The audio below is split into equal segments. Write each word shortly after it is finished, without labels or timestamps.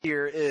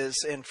Here is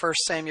in 1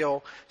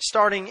 Samuel,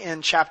 starting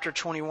in chapter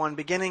 21,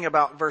 beginning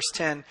about verse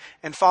 10,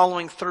 and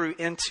following through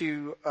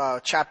into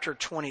chapter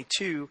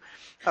 22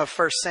 of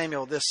 1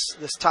 Samuel, this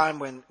time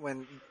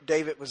when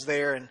David was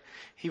there and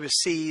he was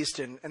seized,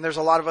 and there's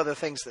a lot of other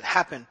things that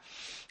happen.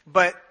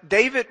 But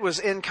David was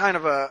in kind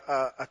of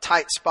a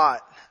tight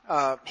spot.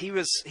 He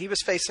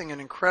was facing an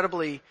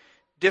incredibly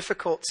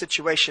difficult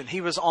situation. He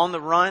was on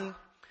the run.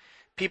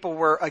 People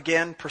were,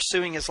 again,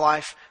 pursuing his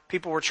life.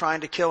 People were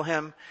trying to kill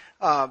him.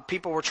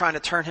 People were trying to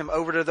turn him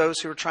over to those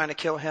who were trying to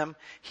kill him.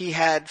 He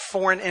had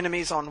foreign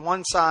enemies on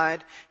one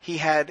side. He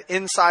had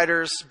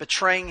insiders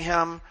betraying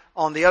him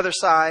on the other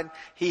side.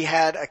 He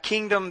had a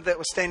kingdom that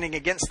was standing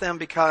against them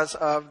because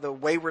of the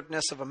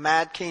waywardness of a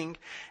mad king.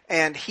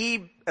 And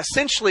he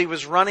essentially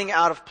was running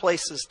out of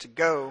places to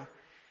go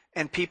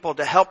and people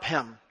to help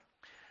him.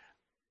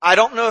 I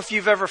don't know if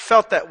you've ever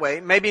felt that way.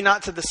 Maybe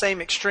not to the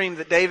same extreme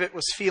that David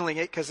was feeling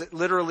it, because it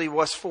literally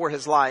was for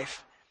his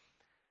life.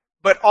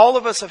 But all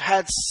of us have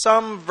had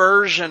some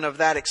version of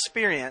that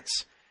experience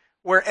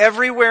where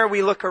everywhere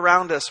we look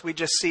around us, we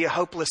just see a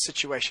hopeless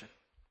situation.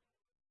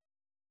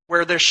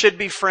 Where there should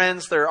be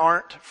friends, there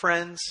aren't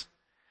friends.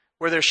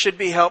 Where there should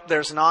be help,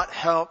 there's not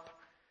help.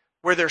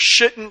 Where there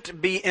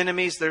shouldn't be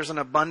enemies, there's an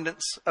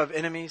abundance of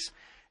enemies.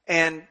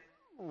 And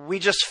we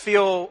just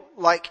feel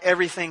like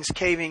everything's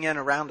caving in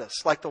around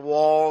us, like the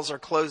walls are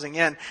closing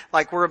in,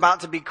 like we're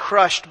about to be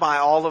crushed by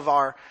all of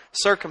our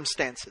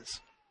circumstances.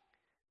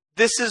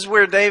 This is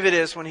where David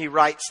is when he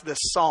writes this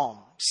psalm.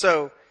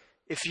 So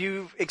if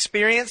you've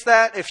experienced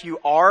that, if you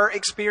are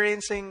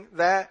experiencing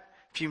that,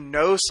 if you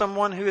know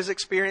someone who is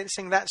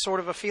experiencing that sort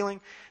of a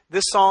feeling,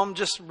 this psalm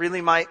just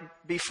really might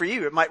be for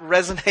you. It might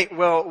resonate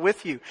well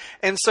with you.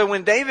 And so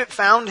when David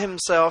found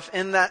himself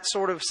in that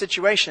sort of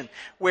situation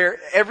where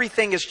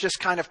everything is just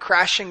kind of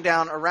crashing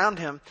down around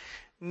him,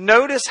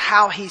 notice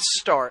how he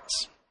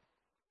starts.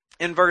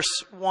 In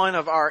verse 1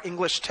 of our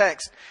English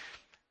text,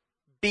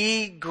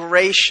 "Be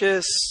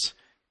gracious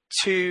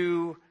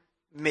to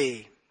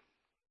me."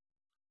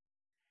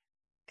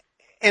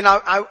 And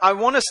I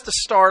want us to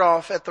start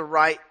off at the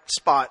right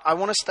spot. I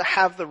want us to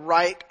have the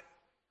right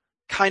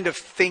kind of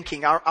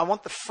thinking. I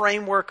want the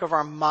framework of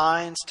our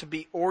minds to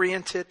be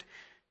oriented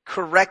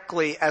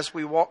correctly as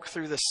we walk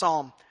through the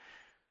psalm.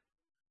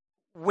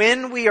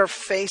 When we are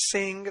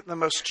facing the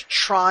most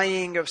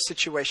trying of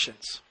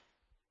situations,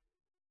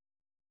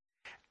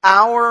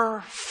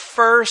 our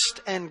first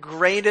and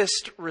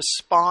greatest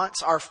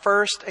response, our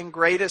first and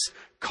greatest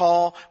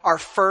call, our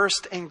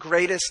first and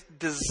greatest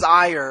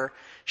desire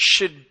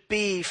should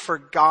be for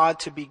God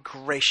to be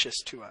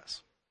gracious to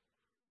us.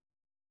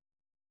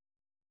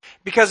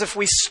 Because if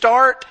we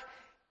start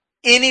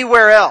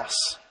anywhere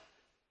else,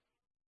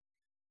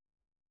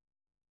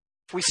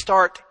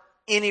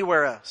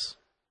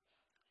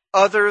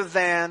 other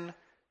than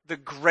the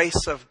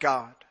grace of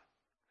God,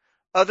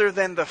 other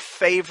than the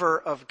favor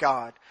of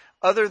God,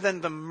 other than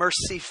the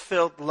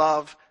mercy-filled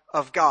love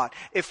of God,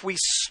 if we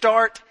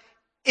start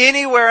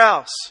anywhere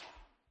else,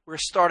 we're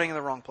starting in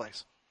the wrong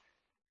place.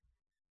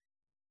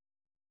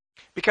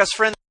 Because,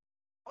 friends,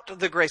 without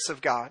the grace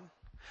of God,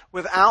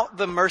 without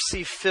the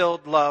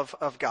mercy-filled love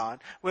of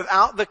God,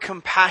 without the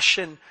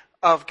compassion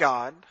of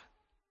God,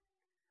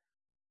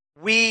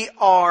 we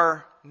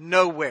are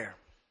nowhere.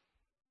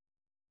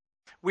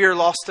 We are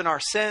lost in our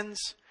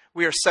sins.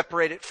 We are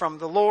separated from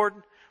the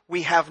Lord.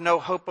 We have no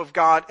hope of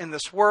God in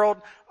this world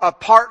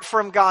apart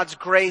from God's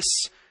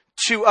grace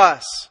to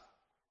us.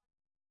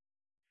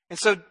 And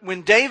so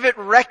when David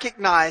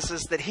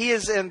recognizes that he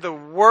is in the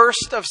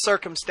worst of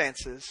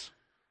circumstances,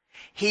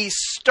 he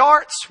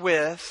starts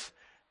with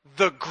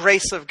the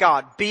grace of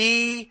God.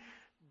 Be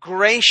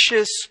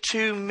gracious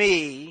to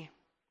me,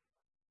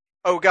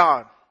 O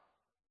God.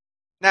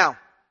 Now,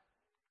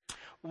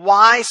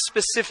 why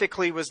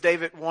specifically was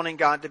David wanting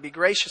God to be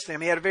gracious to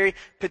him? He had a very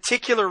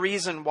particular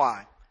reason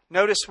why.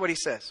 Notice what he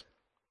says.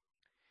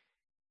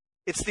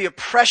 It's the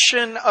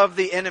oppression of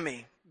the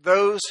enemy,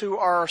 those who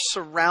are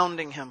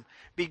surrounding him.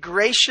 Be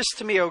gracious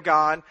to me, O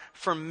God,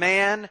 for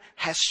man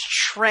has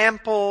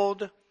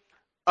trampled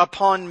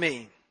upon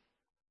me.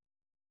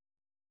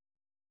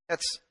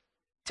 That's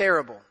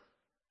terrible.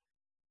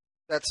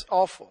 That's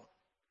awful.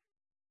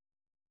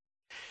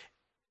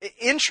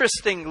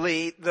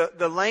 Interestingly,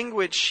 the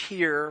language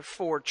here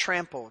for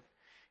trampled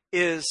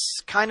is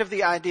kind of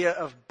the idea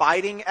of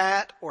biting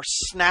at or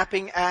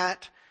snapping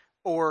at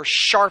or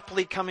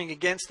sharply coming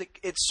against.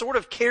 It sort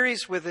of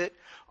carries with it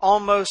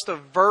almost a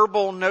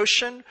verbal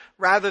notion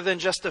rather than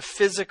just a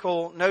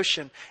physical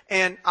notion.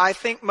 And I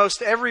think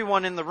most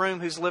everyone in the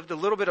room who's lived a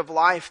little bit of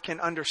life can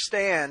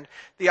understand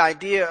the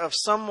idea of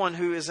someone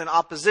who is in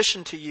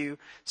opposition to you,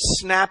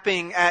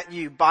 snapping at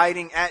you,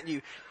 biting at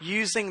you,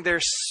 using their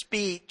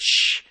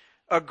speech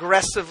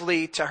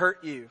aggressively to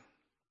hurt you.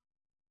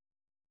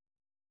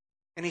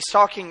 And he's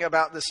talking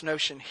about this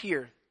notion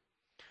here.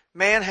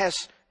 Man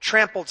has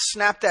trampled,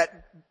 snapped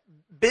at,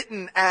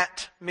 bitten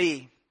at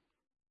me.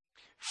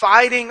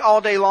 Fighting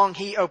all day long,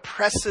 he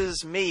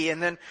oppresses me.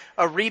 And then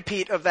a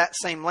repeat of that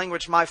same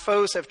language. My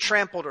foes have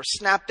trampled or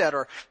snapped at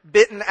or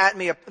bitten at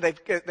me.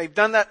 They've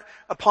done that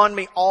upon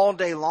me all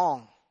day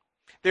long.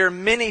 There are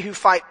many who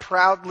fight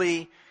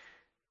proudly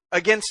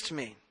against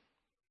me.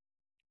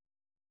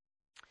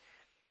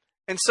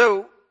 And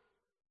so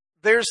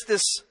there's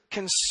this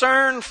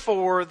concern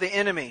for the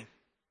enemy.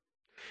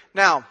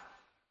 Now,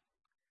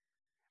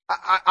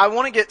 I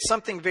want to get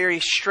something very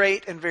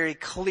straight and very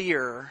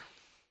clear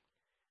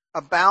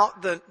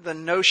about the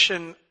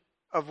notion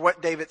of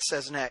what David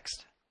says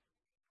next.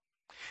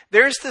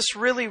 There's this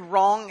really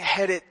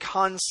wrong-headed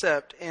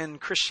concept in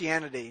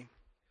Christianity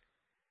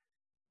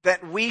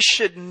that we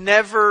should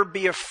never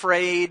be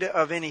afraid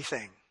of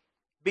anything.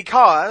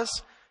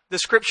 Because the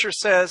scripture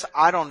says,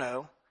 I don't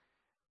know,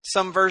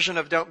 some version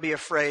of don't be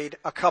afraid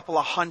a couple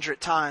of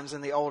 100 times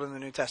in the Old and the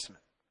New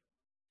Testament.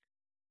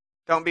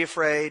 Don't be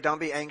afraid, don't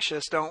be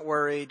anxious, don't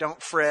worry,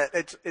 don't fret.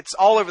 It's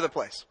all over the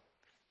place.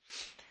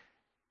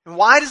 And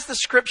why does the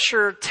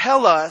scripture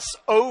tell us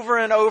over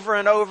and over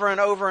and over and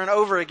over and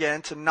over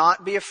again to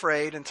not be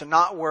afraid and to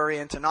not worry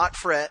and to not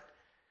fret?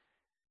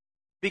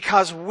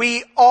 Because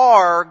we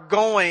are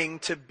going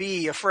to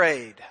be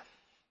afraid.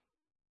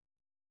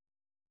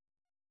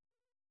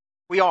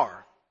 We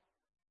are.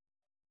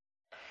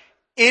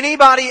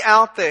 Anybody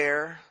out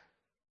there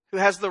who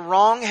has the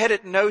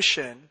wrong-headed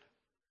notion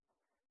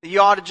that you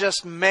ought to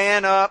just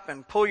man up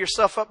and pull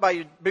yourself up by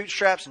your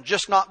bootstraps and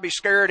just not be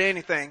scared of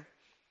anything,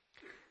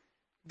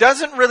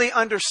 doesn't really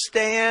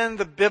understand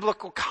the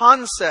biblical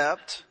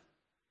concept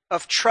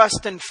of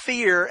trust and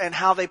fear and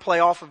how they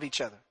play off of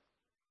each other.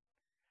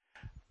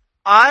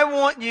 I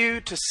want you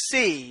to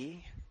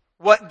see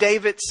what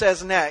David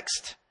says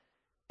next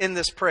in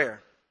this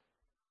prayer.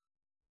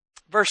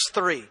 Verse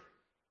 3.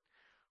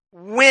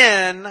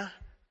 When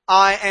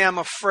I am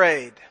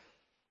afraid.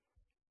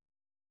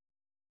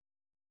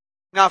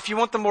 Now, if you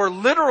want the more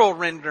literal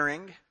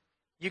rendering,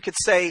 you could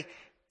say,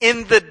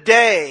 in the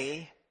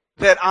day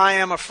that I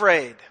am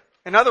afraid.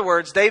 In other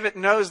words, David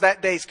knows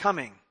that day's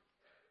coming.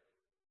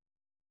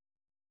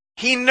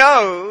 He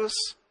knows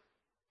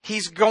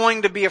he's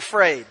going to be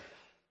afraid.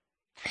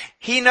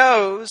 He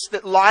knows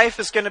that life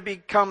is going to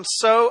become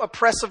so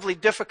oppressively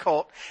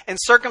difficult and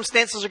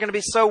circumstances are going to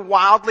be so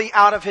wildly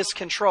out of his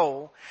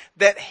control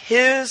that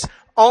his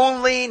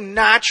only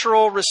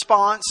natural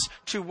response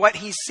to what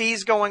he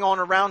sees going on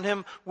around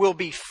him will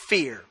be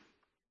fear.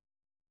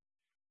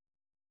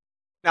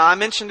 Now, I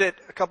mentioned it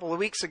a couple of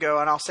weeks ago,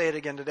 and I'll say it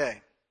again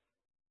today.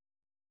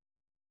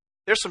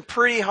 There's some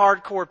pretty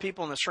hardcore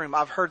people in this room.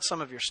 I've heard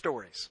some of your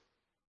stories.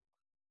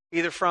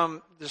 Either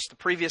from just the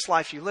previous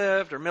life you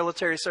lived, or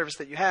military service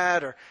that you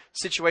had, or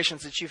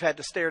situations that you've had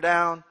to stare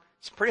down.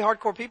 Some pretty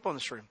hardcore people in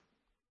this room.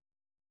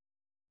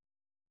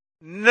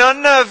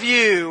 None of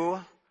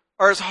you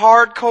are as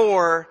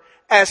hardcore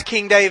as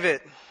King David.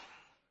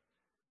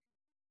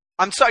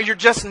 I'm sorry, you're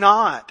just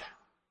not.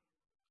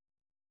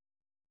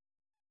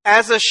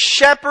 As a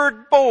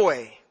shepherd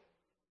boy,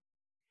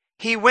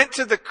 he went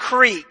to the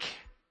creek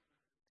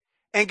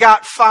and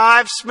got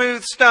 5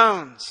 smooth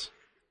stones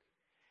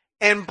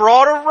and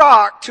brought a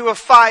rock to a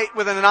fight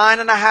with a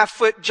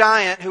 9.5-foot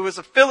giant who was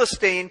a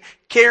Philistine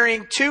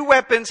carrying 2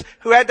 weapons,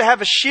 who had to have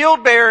a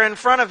shield bearer in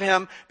front of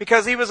him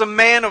because he was a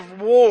man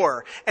of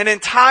war. An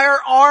entire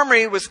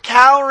army was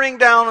cowering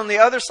down on the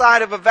other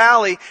side of a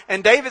valley,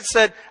 and David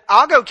said,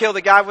 I'll go kill the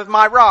guy with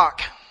my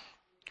rock.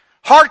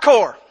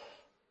 Hardcore.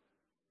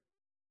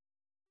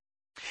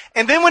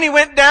 And then when he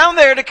went down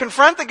there to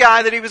confront the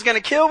guy that he was going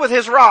to kill with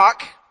his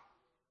rock,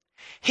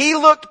 he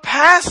looked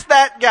past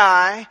that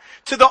guy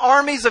to the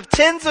armies of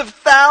tens of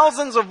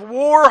thousands of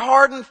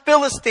war-hardened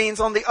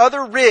Philistines on the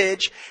other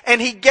ridge, and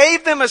he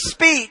gave them a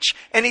speech,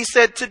 and he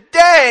said,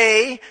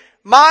 today,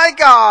 my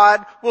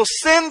God will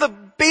send the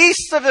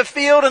beasts of the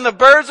field and the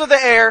birds of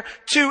the air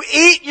to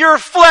eat your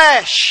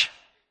flesh.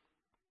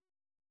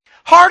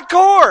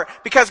 Hardcore!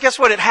 Because guess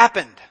what? It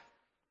happened.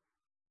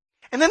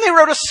 And then they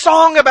wrote a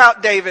song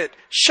about David,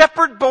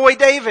 Shepherd Boy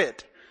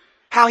David.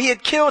 How he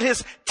had killed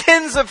his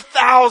tens of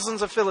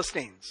thousands of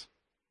Philistines.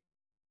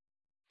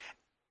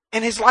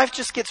 And his life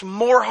just gets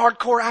more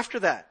hardcore after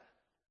that.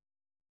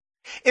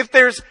 If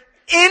there's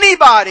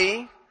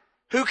anybody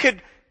who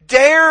could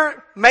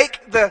dare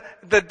make the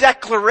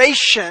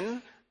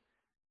declaration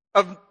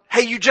of,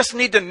 hey, you just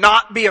need to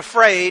not be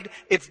afraid,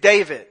 it's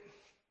David.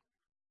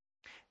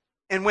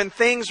 And when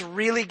things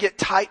really get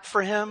tight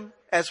for him,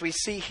 as we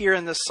see here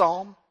in this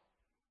psalm,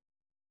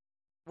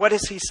 what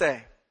does he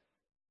say?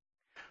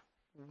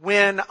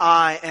 When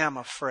I am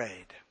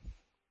afraid.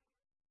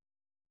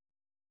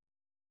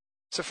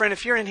 So friend,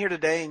 if you're in here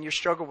today and you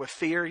struggle with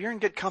fear, you're in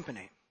good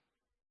company.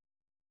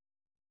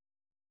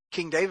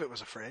 King David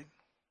was afraid. In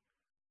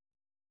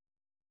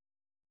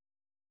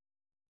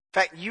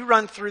fact, you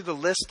run through the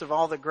list of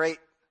all the great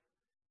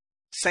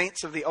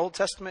saints of the Old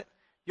Testament,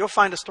 you'll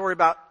find a story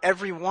about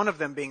every one of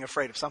them being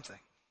afraid of something.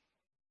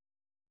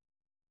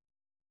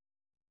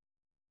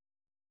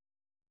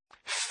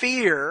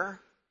 Fear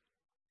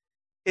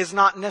is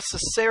not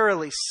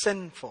necessarily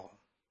sinful.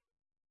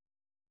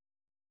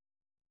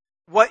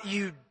 what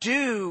you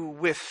do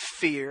with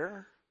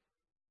fear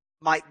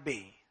might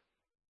be.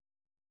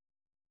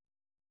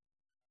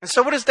 And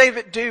so what does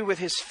David do with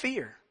his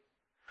fear?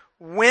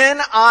 When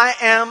I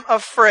am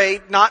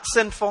afraid, not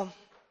sinful.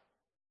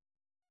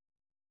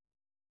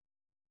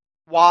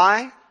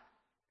 Why?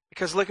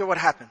 Because look at what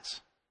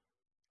happens.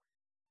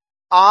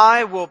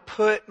 I will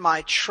put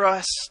my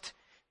trust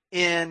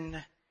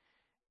in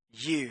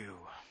you.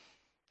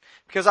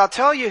 Because I'll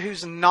tell you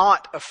who's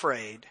not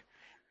afraid,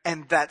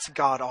 and that's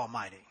God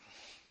Almighty.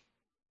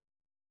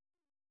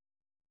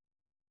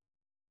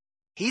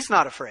 He's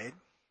not afraid.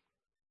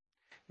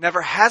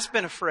 Never has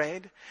been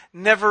afraid.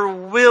 Never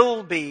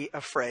will be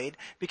afraid.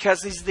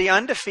 Because He's the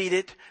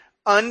undefeated,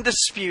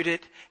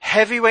 undisputed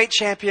heavyweight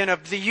champion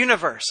of the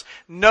universe.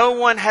 No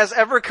one has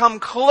ever come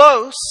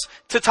close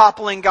to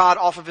toppling God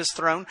off of His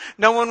throne.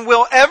 No one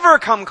will ever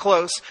come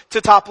close to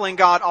toppling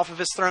God off of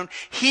His throne.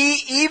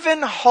 He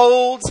even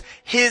holds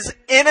His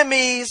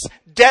enemies'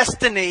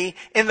 destiny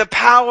in the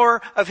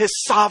power of His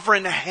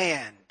sovereign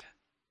hand.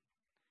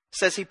 It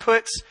says He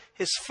puts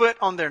His foot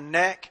on their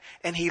neck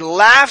and He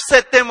laughs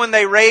at them when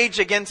they rage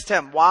against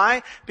Him.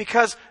 Why?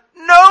 Because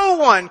no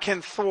one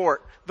can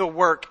thwart the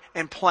work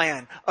and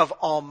plan of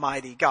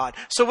Almighty God.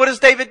 So what does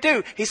David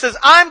do? He says,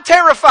 I'm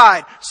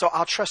terrified, so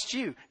I'll trust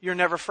you. You're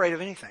never afraid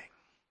of anything.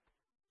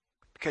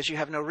 Because you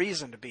have no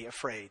reason to be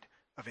afraid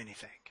of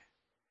anything.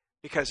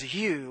 Because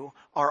you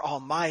are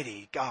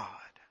Almighty God.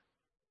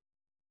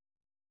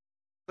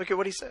 Look at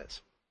what he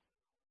says.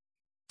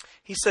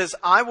 He says,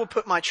 I will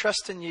put my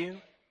trust in you,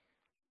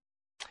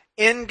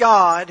 in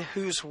God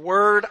whose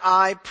word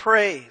I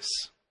praise.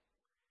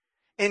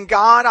 In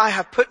God I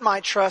have put my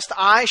trust.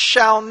 I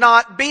shall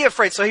not be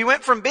afraid. So he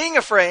went from being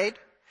afraid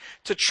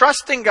to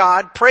trusting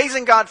God,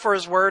 praising God for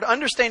His word,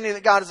 understanding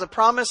that God is a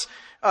promise,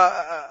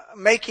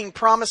 making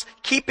promise,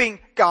 keeping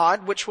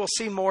God, which we'll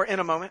see more in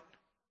a moment,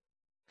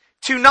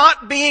 to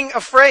not being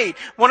afraid.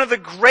 One of the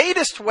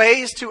greatest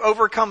ways to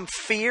overcome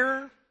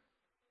fear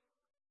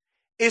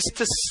is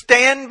to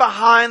stand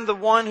behind the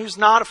one who's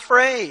not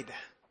afraid.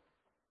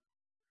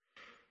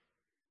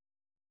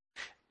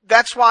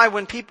 That's why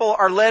when people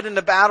are led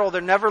into battle,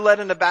 they're never led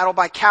into battle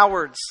by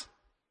cowards.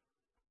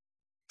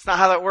 It's not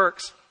how that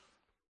works.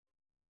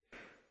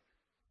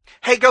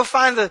 Hey, go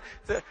find the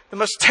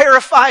most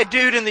terrified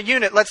dude in the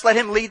unit. Let's let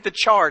him lead the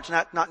charge.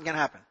 Not going to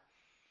happen.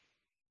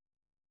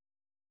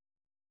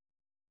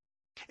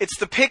 It's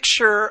the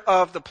picture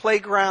of the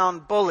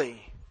playground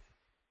bully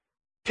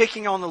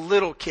picking on the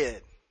little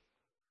kid.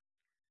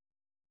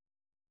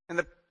 And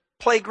the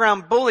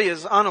playground bully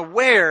is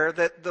unaware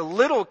that the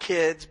little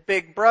kid's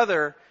big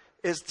brother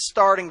is the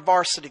starting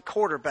varsity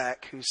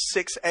quarterback who's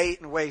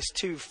 6'8" and weighs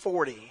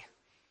 240.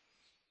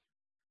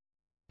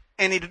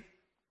 And the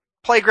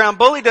playground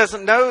bully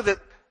doesn't know that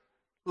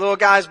little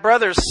guy's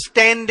brother's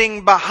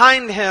standing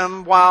behind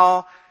him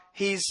while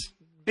he's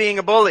being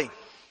a bully.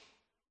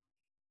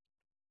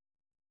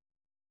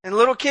 And the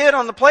little kid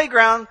on the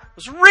playground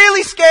was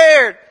really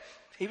scared.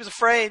 He was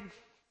afraid.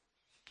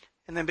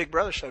 And then Big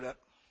Brother showed up.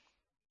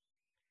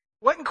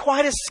 Wasn't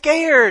quite as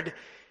scared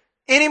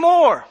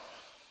anymore.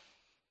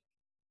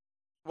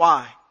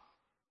 Why?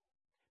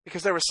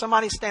 Because there was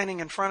somebody standing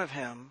in front of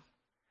him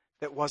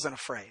that wasn't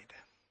afraid.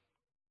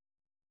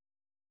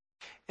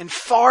 And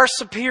far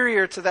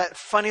superior to that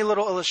funny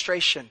little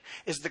illustration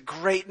is the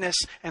greatness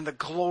and the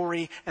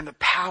glory and the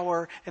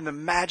power and the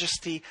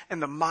majesty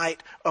and the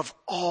might of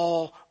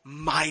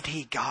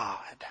Almighty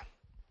God.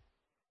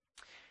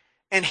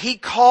 And He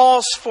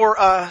calls for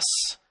us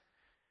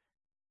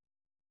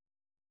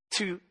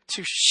to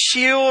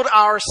shield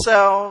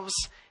ourselves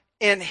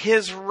in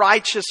His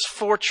righteous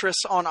fortress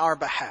on our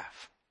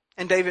behalf.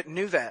 And David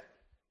knew that.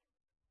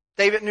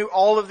 David knew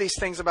all of these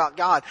things about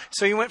God.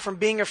 So he went from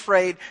being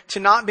afraid to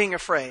not being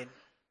afraid.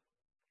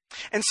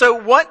 And so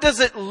what does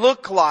it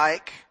look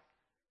like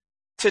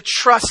to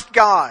trust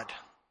God?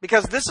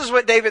 Because this is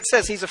what David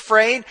says. He's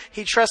afraid.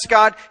 He trusts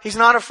God. He's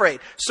not afraid.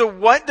 So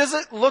what does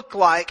it look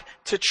like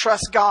to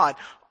trust God?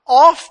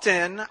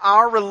 Often,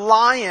 our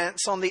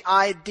reliance on the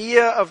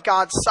idea of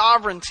God's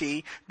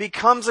sovereignty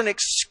becomes an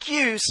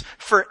excuse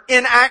for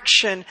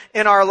inaction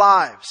in our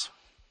lives.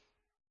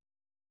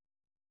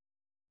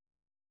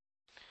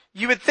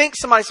 You would think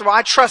somebody said, well,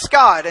 I trust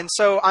God, and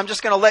so I'm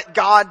just going to let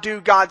God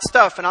do God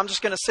stuff, and I'm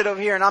just going to sit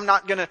over here and I'm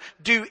not going to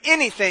do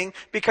anything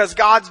because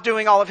God's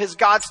doing all of His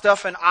God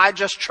stuff and I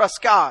just trust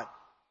God.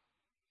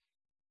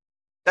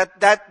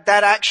 That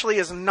actually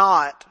is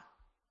not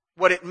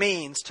what it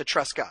means to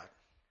trust God.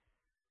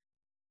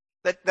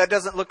 That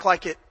doesn't look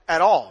like it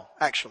at all,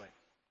 actually.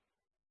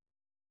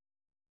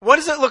 What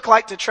does it look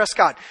like to trust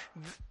God?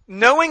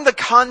 Knowing the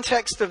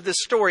context of this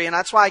story, and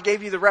that's why I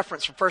gave you the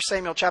reference from 1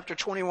 Samuel chapter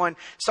 21,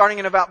 starting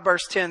in about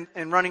verse 10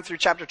 and running through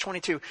chapter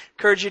 22.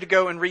 Encourage you to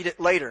go and read it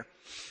later.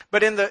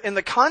 But in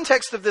the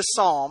context of this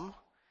psalm,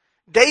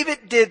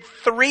 David did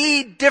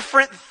 3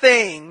 different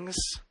things,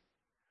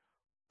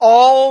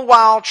 all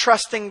while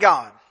trusting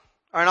God.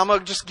 All right, I'm going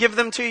to just give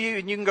them to you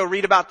and you can go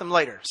read about them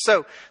later.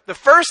 So the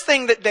first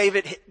thing that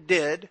David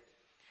did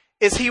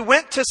is he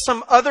went to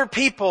some other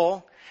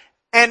people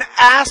and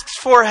asks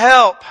for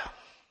help.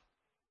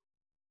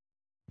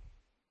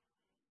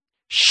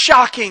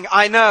 Shocking,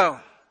 I know,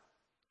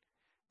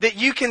 that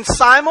you can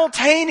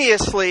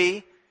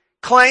simultaneously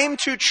claim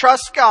to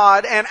trust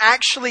God and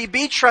actually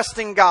be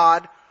trusting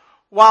God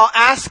while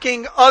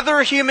asking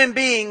other human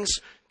beings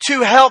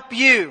to help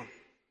you.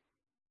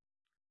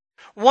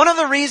 One of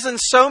the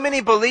reasons so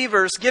many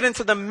believers get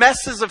into the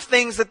messes of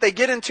things that they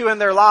get into in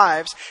their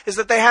lives is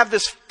that they have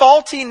this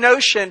faulty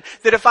notion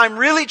that if I'm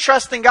really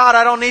trusting God,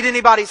 I don't need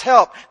anybody's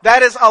help.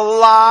 That is a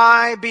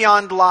lie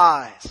beyond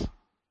lies.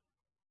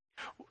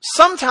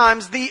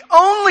 Sometimes the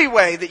only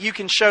way that you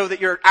can show that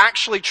you're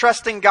actually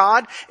trusting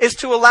God is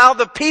to allow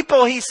the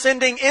people He's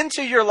sending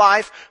into your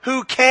life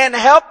who can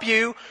help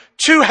you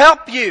to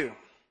help you.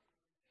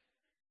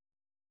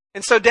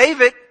 And so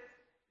David,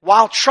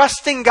 while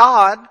trusting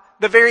God,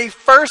 the very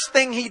first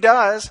thing he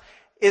does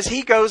is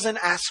he goes and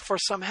asks for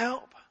some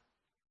help.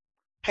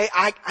 Hey,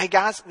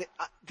 guys,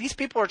 these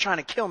people are trying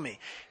to kill me.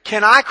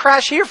 Can I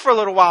crash here for a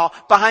little while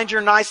behind your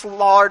nice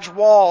large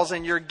walls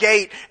and your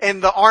gate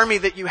and the army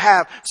that you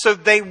have so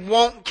they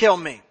won't kill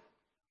me?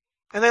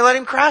 And they let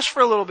him crash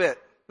for a little bit.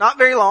 Not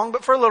very long,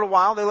 but for a little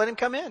while, they let him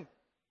come in.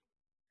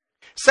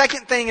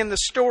 Second thing in the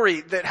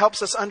story that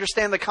helps us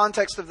understand the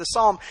context of the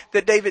psalm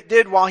that David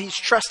did while he's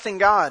trusting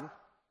God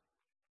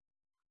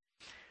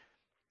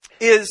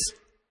is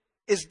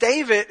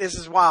David, this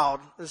is wild,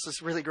 this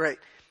is really great.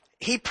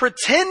 He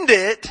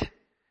pretended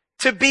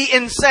to be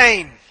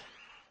insane.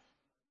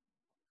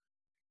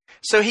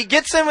 So he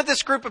gets in with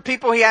this group of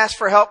people he asked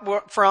for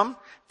help from.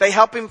 They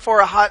help him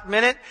for a hot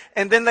minute.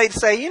 And then they'd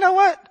say, you know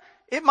what?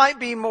 It might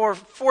be more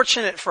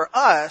fortunate for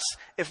us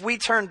if we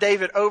turn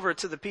David over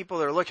to the people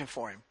that are looking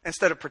for him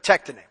instead of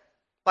protecting him.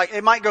 Like,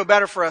 it might go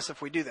better for us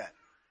if we do that.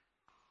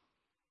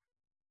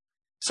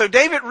 So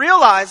David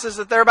realizes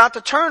that they're about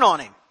to turn on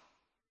him.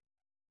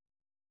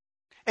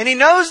 And he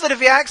knows that if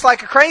he acts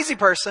like a crazy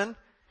person,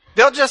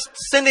 they'll just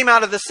send him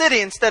out of the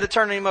city instead of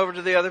turning him over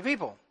to the other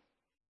people.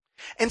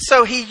 And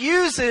so he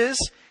uses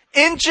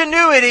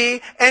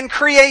ingenuity and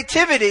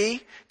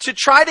creativity to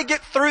try to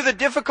get through the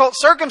difficult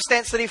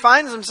circumstance that he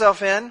finds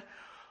himself in,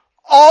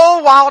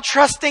 all while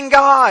trusting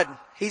God.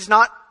 It's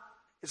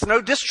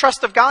no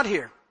distrust of God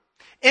here.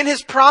 In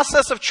his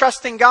process of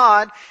trusting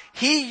God,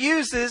 he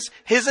uses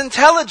his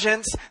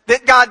intelligence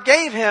that God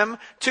gave him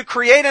to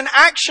create an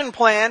action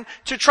plan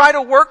to try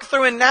to work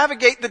through and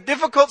navigate the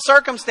difficult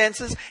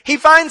circumstances he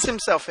finds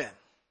himself in.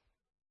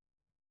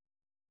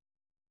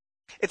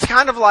 It's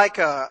kind of like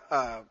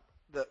the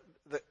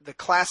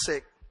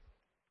classic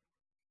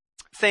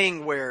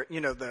thing where,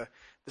 you know, the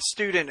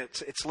student,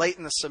 it's late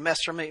in the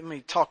semester. Let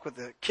me talk with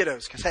the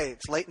kiddos because, hey,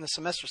 it's late in the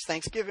semester. It's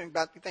Thanksgiving,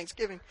 about to be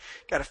Thanksgiving.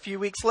 Got a few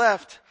weeks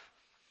left.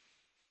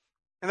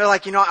 And they're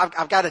like, you know,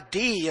 I've got a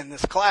D in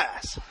this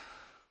class.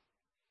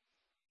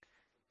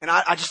 And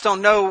I just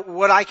don't know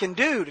what I can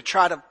do to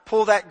try to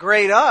pull that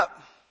grade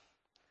up.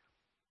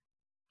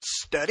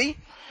 Study.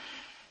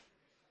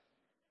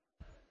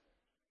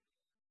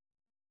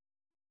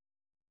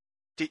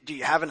 Do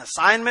you have an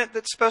assignment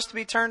that's supposed to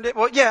be turned in?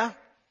 Well, yeah.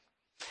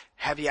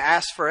 Have you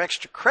asked for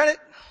extra credit?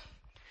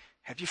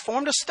 Have you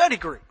formed a study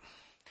group?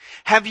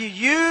 Have you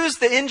used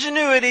the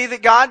ingenuity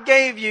that God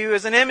gave you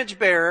as an image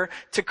bearer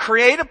to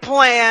create a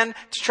plan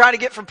to try to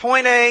get from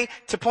point A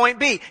to point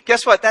B?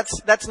 Guess what?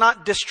 That's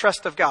not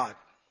distrust of God.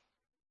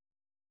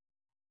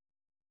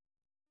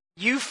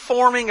 You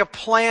forming a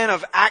plan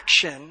of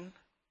action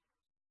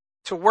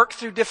to work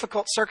through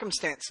difficult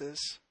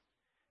circumstances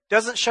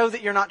doesn't show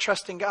that you're not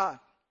trusting God.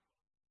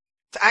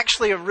 It's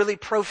actually a really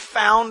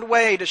profound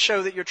way to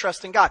show that you're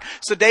trusting God.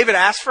 So David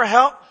asked for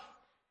help.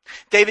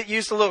 David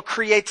used a little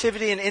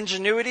creativity and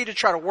ingenuity to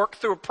try to work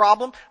through a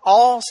problem,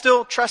 all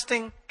still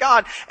trusting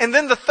God. And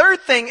then the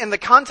third thing in the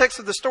context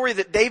of the story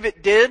that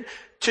David did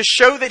to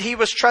show that he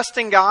was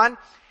trusting God,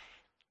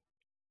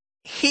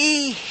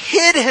 he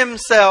hid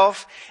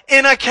himself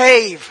in a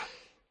cave.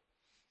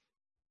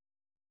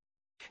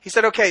 He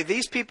said, okay,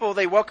 these people,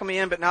 they welcome me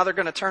in, but now they're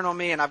going to turn on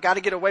me, and I've got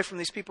to get away from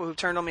these people who've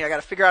turned on me. I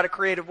got to figure out a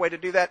creative way to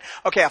do that.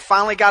 Okay, I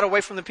finally got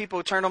away from the people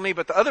who turned on me,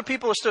 but the other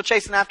people are still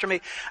chasing after me.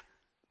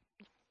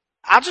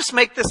 I'll just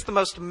make this the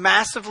most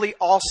massively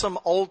awesome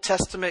Old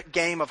Testament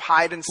game of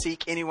hide and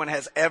seek anyone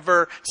has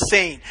ever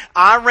seen.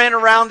 I ran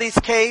around these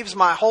caves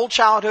my whole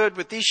childhood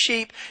with these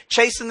sheep,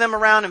 chasing them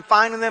around and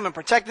finding them and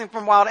protecting them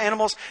from wild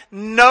animals.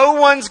 No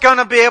one's going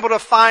to be able to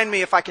find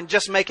me if I can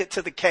just make it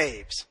to the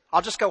caves.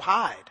 I'll just go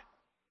hide.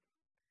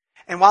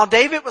 And while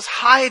David was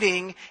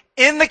hiding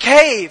in the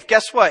cave,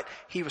 guess what?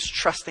 He was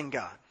trusting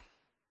God.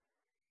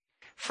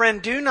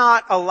 Friend, do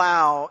not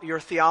allow your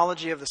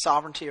theology of the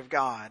sovereignty of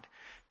God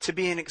to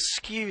be an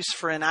excuse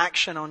for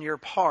inaction on your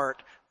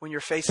part when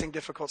you're facing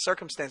difficult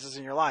circumstances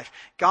in your life.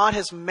 God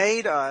has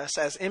made us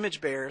as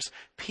image bearers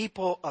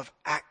people of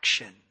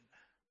action.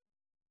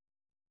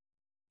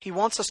 He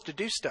wants us to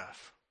do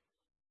stuff.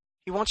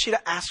 He wants you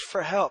to ask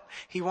for help.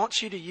 He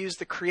wants you to use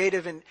the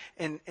creative and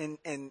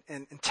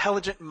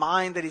intelligent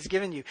mind that He's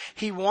given you.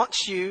 He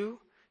wants you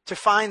to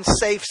find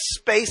safe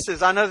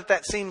spaces. I know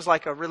that seems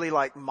like a really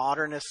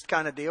modernist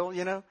kind of deal,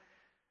 you know.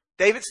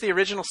 David's the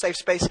original safe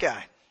space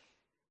guy.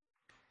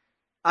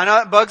 I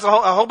know it bugs a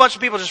whole bunch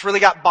of people just really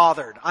got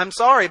bothered. I'm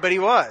sorry, but he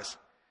was.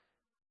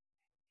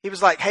 He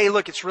was like, hey,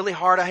 look, it's really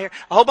hard out here.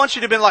 A whole bunch of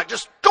you have been like,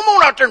 just come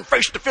on out there and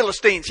face the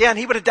Philistines. Yeah, and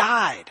he would have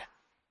died.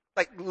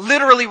 Like,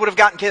 literally would have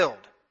gotten killed.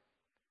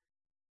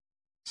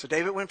 So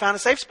David went and found a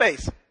safe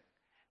space.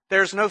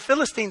 There's no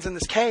Philistines in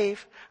this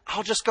cave.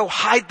 I'll just go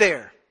hide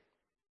there.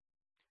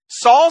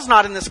 Saul's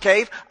not in this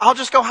cave. I'll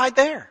just go hide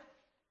there.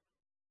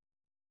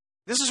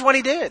 This is what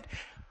he did.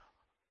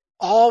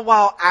 All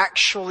while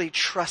actually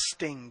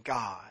trusting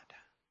God.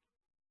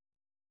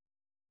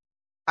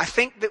 I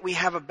think that we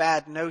have a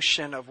bad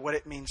notion of what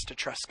it means to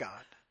trust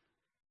God.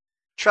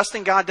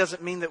 Trusting God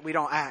doesn't mean that we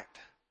don't act.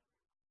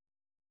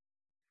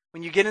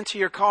 When you get into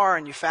your car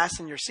and you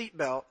fasten your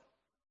seatbelt,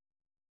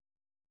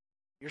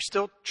 you're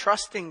still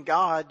trusting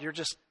God. You're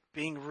just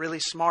being really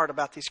smart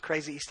about these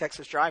crazy East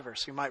Texas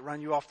drivers who might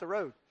run you off the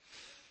road.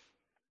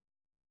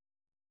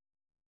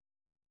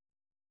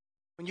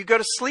 When you go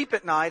to sleep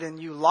at night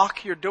and you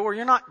lock your door,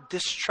 you're not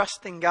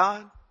distrusting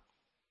God.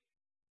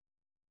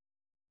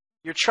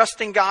 You're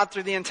trusting God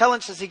through the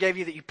intelligence He gave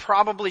you that you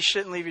probably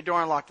shouldn't leave your door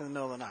unlocked in the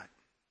middle of the night.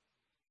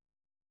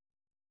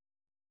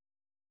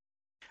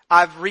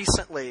 I've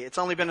recently, it's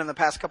only been in the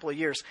past couple of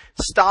years,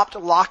 stopped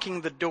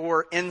locking the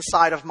door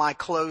inside of my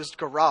closed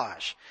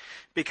garage.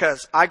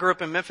 Because I grew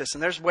up in Memphis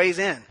and there's ways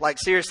in, like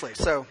seriously.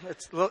 So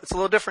it's a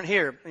little different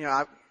here. You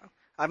know,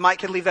 I might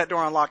could leave that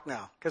door unlocked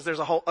now because there's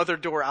a whole other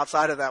door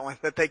outside of that one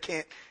that they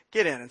can't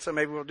get in. And so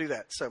maybe we'll do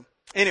that. So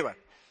anyway,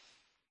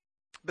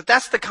 but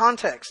that's the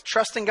context.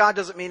 Trusting God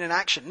doesn't mean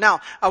inaction.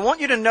 Now, I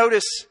want you to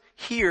notice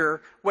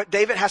here what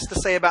David has to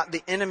say about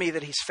the enemy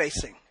that he's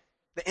facing,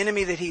 the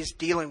enemy that he's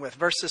dealing with,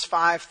 verses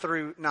 5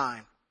 through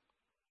 9.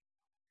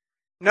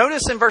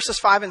 Notice in verses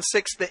 5 and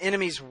 6 the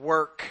enemy's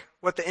work,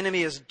 what the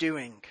enemy is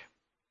doing.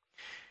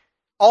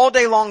 All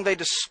day long they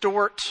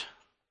distort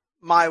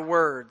my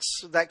words.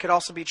 That could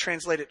also be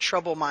translated,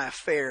 trouble my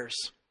affairs.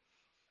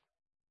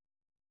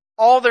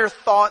 All their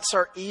thoughts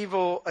are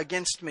evil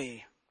against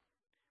me.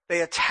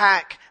 They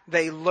attack,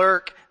 they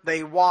lurk,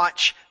 they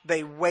watch,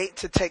 they wait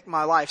to take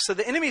my life. So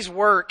the enemy's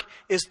work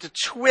is to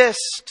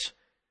twist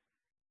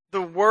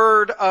the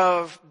word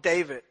of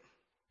David,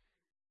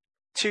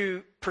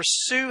 to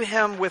pursue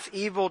him with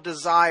evil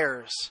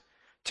desires,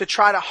 to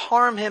try to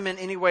harm him in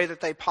any way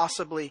that they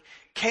possibly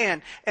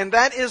can. And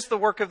that is the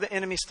work of the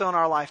enemy still in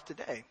our life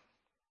today.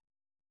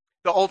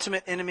 The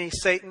ultimate enemy,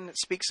 Satan, it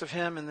speaks of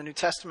him in the New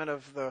Testament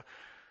of the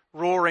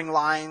roaring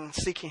lion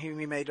seeking whom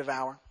he may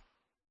devour.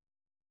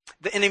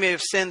 The enemy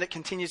of sin that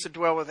continues to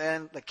dwell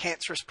within, the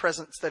cancerous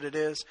presence that it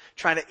is,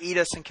 trying to eat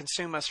us and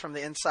consume us from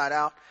the inside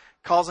out,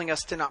 causing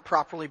us to not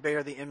properly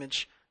bear the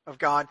image of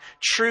God.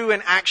 True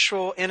and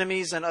actual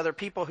enemies and other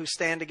people who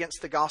stand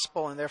against the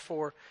gospel and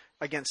therefore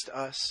against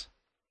us.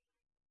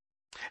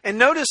 And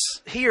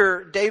notice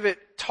here, David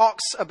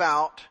talks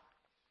about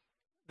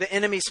the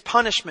enemy's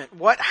punishment.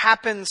 What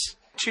happens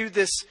to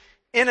this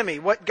enemy?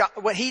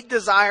 What he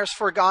desires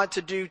for God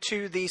to do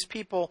to these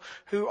people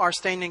who are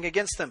standing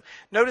against them.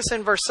 Notice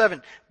in verse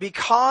 7,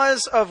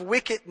 because of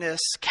wickedness,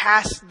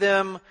 cast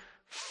them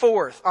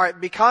forth. All right,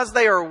 because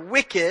they are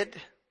wicked,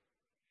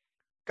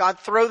 God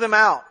throw them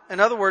out. In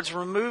other words,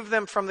 remove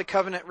them from the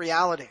covenant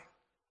reality.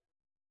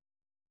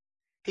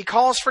 He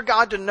calls for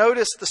God to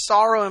notice the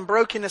sorrow and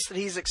brokenness that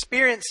he's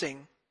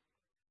experiencing.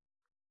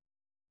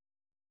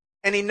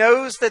 And he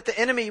knows that the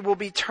enemy will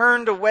be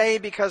turned away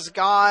because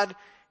God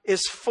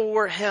is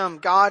for him.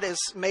 God has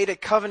made a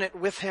covenant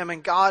with him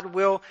and God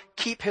will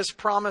keep his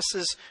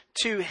promises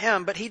to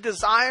him. But he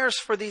desires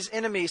for these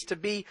enemies to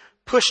be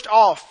pushed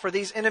off, for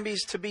these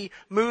enemies to be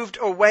moved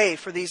away,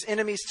 for these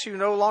enemies to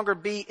no longer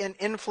be in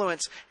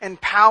influence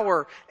and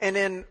power and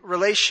in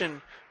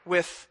relation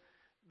with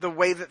the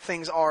way that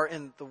things are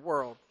in the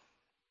world.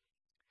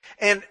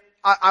 And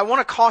I want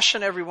to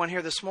caution everyone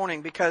here this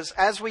morning because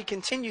as we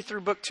continue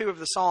through book 2 of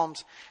the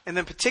Psalms, and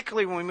then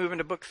particularly when we move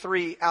into book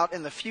 3 out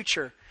in the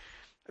future,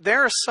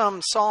 there are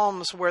some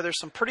Psalms where there's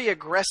some pretty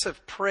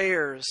aggressive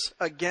prayers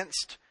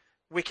against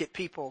wicked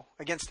people,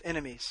 against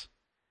enemies.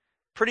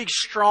 Pretty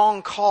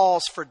strong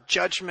calls for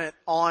judgment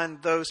on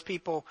those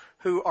people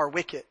who are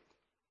wicked.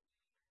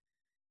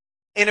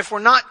 And if we're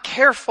not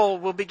careful,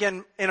 we'll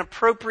begin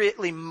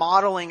inappropriately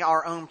modeling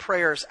our own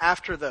prayers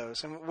after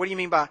those. And what do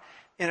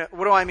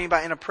I mean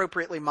by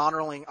inappropriately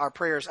modeling our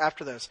prayers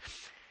after those?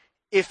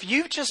 If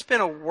you've just been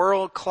a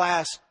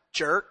world-class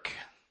jerk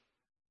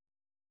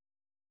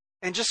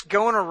and just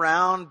going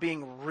around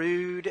being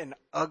rude and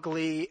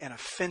ugly and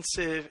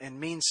offensive and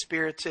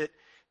mean-spirited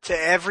to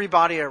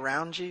everybody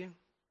around you,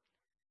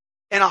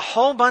 and a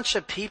whole bunch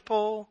of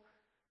people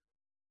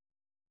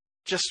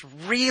just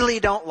really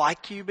don't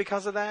like you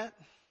because of that,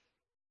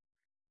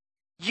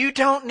 you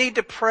don't need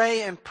to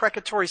pray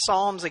imprecatory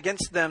psalms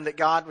against them that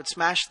God would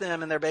smash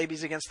them and their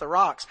babies against the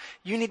rocks.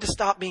 You need to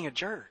stop being a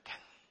jerk.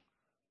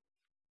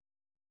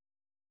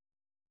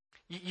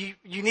 You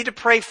need to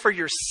pray for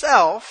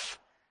yourself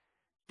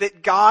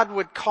that God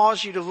would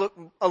cause you to look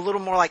a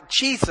little more like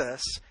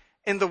Jesus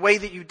in the way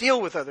that you deal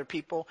with other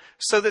people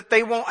so that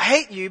they won't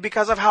hate you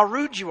because of how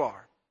rude you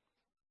are.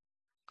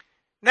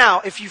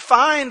 Now, if you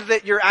find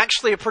that you're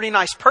actually a pretty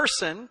nice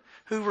person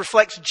who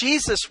reflects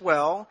Jesus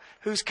well,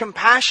 who's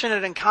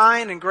compassionate and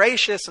kind and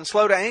gracious and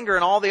slow to anger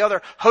and all the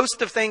other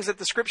host of things that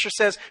the Scripture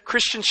says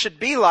Christians should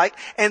be like,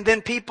 and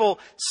then people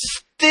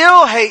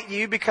still hate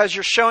you because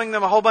you're showing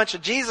them a whole bunch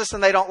of Jesus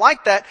and they don't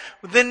like that,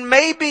 then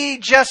maybe,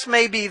 just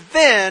maybe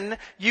then,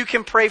 you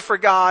can pray for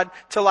God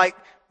to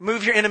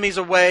move your enemies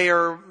away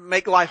or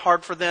make life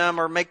hard for them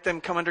or make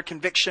them come under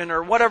conviction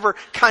or whatever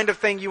kind of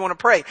thing you want to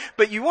pray.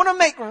 But you want to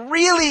make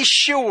really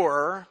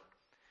sure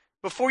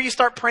before you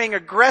start praying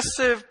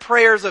aggressive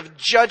prayers of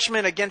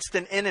judgment against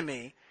an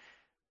enemy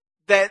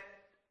that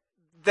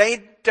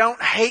they don't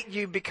hate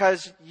you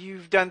because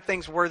you've done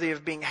things worthy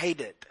of being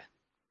hated.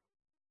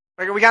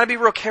 We got to be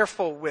real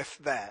careful with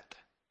that.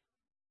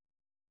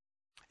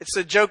 It's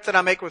a joke that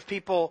I make with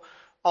people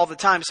all the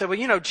time. Say,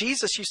 well,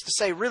 Jesus used to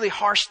say really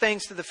harsh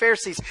things to the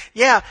Pharisees.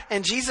 Yeah,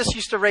 and Jesus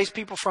used to raise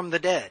people from the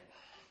dead.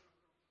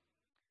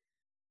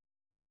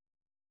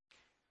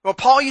 Well,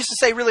 Paul used to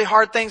say really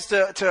hard things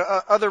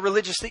to other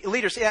religious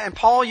leaders. Yeah, and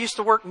Paul used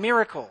to work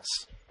miracles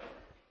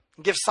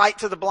and give sight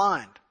to the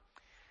blind.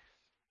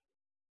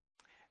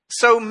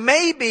 So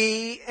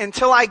maybe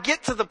until I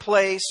get to the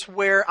place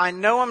where I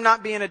know I'm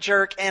not being a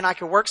jerk and I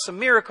can work some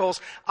miracles,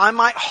 I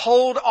might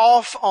hold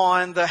off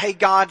on the, hey,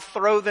 God,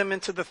 throw them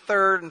into the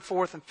 3rd and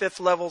 4th and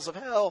 5th levels of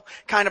hell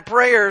kind of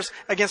prayers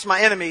against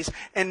my enemies.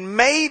 And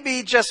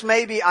maybe, just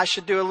maybe, I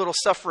should do a little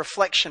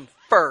self-reflection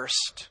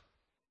first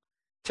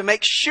to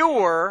make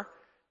sure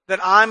that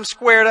I'm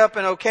squared up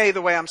and okay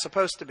the way I'm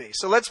supposed to be.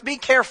 So let's be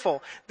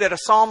careful that a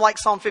psalm like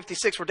Psalm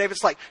 56, where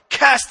David's like,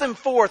 cast them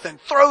forth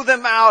and throw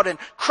them out and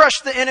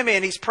crush the enemy,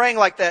 and he's praying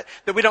like that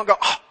we don't go,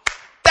 oh,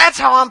 that's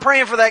how I'm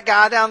praying for that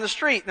guy down the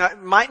street. Now,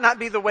 it might not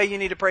be the way you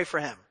need to pray for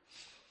him.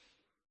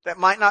 That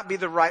might not be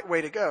the right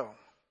way to go.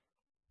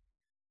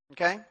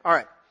 Okay? All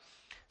right.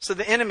 So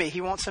the enemy,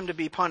 he wants him to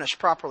be punished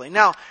properly.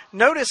 Now,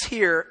 notice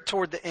here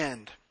toward the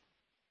end.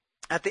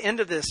 At the end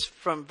of this,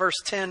 from verse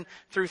 10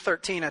 through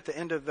 13, at the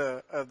end of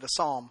the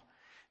psalm,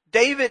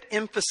 David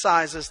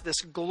emphasizes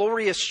this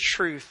glorious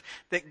truth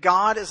that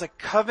God is a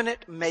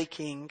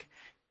covenant-making,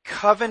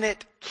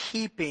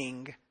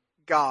 covenant-keeping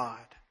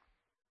God.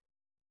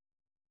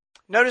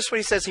 Notice what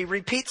he says. He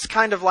repeats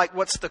kind of like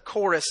what's the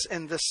chorus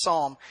in this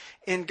psalm.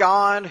 In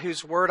God,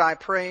 whose word I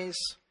praise.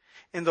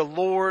 In the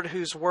Lord,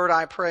 whose word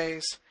I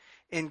praise.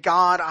 In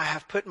God I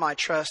have put my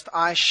trust.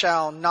 I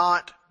shall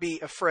not be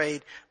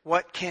afraid.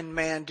 What can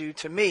man do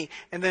to me?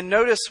 And then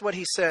notice what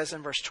he says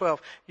in verse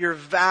 12. Your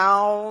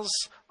vows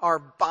are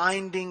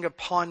binding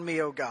upon me,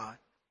 O God.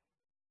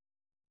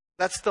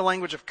 That's the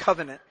language of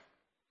covenant.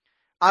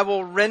 I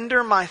will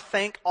render my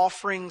thank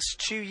offerings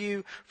to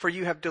you, for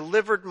you have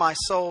delivered my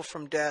soul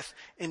from death,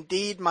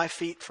 indeed my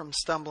feet from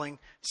stumbling,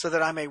 so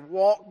that I may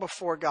walk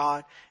before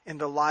God in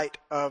the light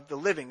of the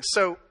living.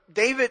 So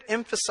David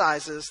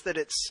emphasizes that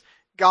it's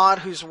God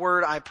whose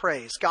word I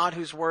praise, God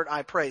whose word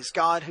I praise,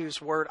 God whose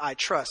word I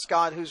trust,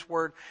 God whose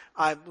word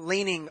I'm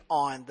leaning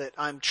on, that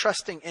I'm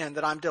trusting in,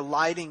 that I'm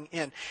delighting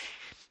in.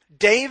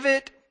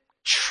 David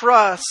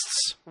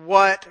trusts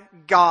what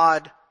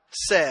God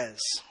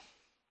says.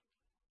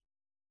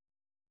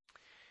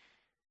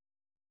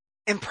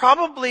 And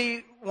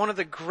probably one of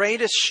the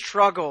greatest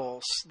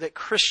struggles that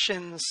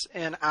Christians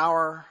in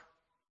our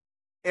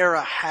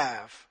era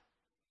have,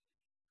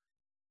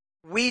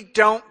 we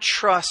don't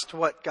trust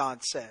what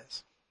God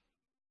says.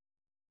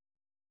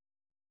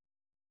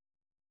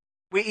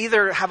 We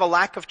either have a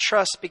lack of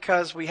trust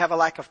because we have a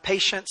lack of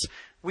patience.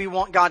 We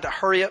want God to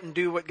hurry up and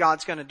do what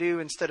God's going to do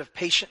instead of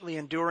patiently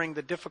enduring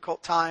the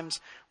difficult times,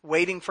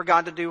 waiting for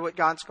God to do what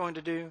God's going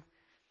to do.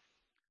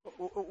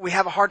 We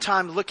have a hard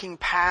time looking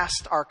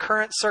past our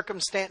current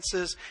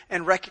circumstances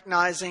and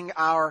recognizing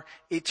our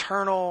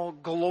eternal,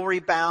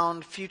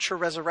 glory-bound, future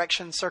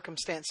resurrection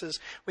circumstances.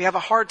 We have a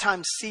hard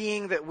time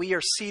seeing that we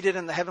are seated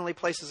in the heavenly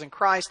places in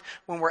Christ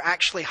when we're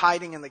actually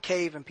hiding in the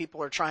cave and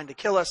people are trying to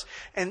kill us.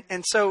 And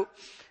so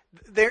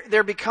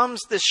there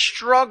becomes this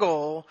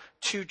struggle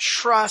to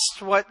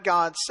trust what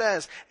God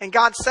says. And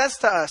God says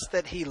to us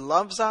that He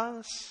loves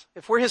us.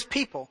 If we're His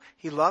people,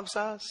 He loves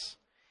us.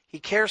 He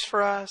cares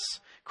for us.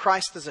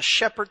 Christ is a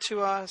shepherd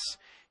to us.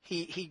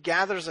 He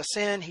gathers us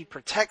in. He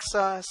protects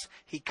us.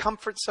 He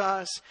comforts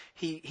us.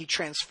 He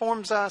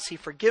transforms us. He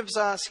forgives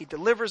us. He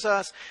delivers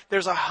us.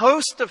 There's a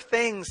host of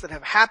things that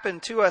have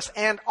happened to us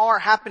and are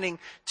happening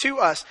to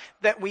us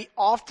that we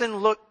often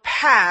look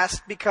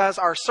past because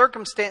our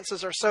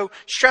circumstances are so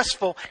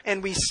stressful,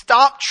 and we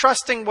stop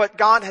trusting what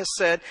God has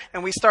said,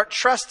 and we start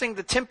trusting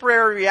the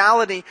temporary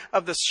reality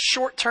of the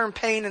short-term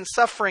pain and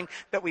suffering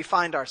that we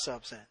find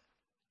ourselves in.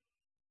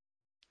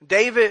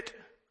 David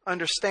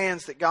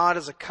understands that God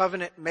is a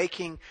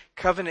covenant-making,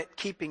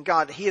 covenant-keeping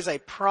God. He is a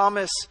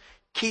promise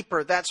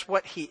keeper. That's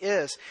what He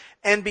is.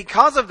 And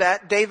because of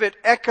that, David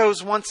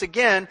echoes once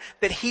again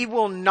that he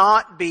will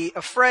not be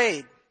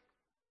afraid.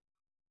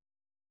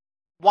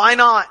 Why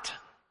not?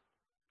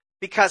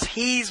 Because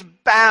he's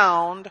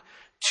bound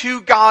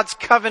to God's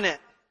covenant.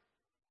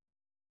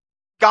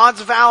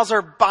 God's vows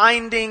are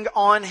binding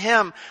on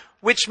him,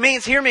 which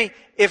means, hear me,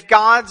 if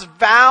God's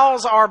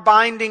vows are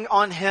binding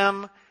on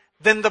him,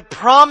 then the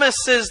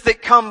promises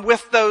that come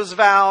with those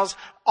vows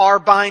are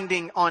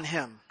binding on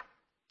him.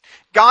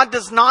 God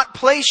does not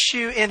place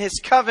you in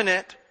his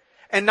covenant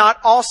and not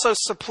also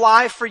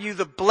supply for you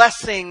the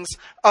blessings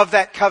of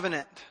that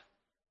covenant.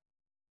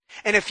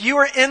 And if you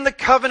are in the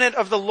covenant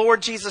of the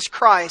Lord Jesus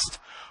Christ,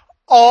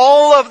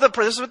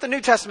 this is what the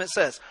New Testament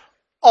says,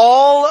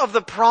 all of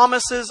the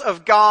promises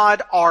of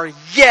God are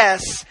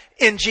yes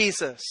in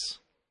Jesus.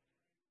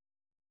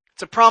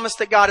 It's a promise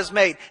that God has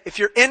made. If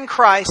you're in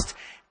Christ,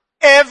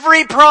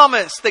 every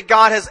promise that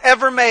God has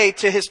ever made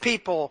to his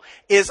people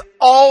is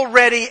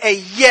already a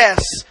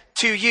yes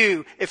to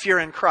you if you're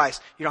in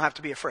Christ. You don't have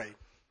to be afraid.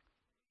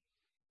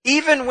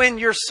 Even when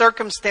your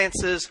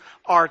circumstances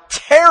are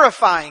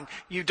terrifying,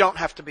 you don't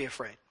have to be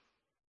afraid.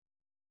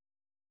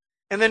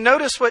 And then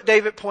notice what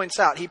David points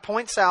out. He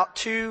points out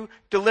 2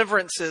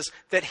 deliverances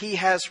that he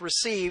has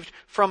received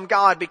from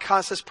God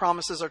because his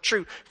promises are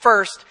true.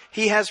 First,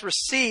 he has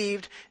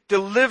received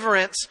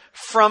deliverance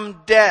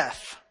from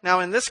death. Now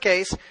in this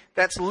case,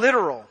 that's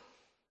literal.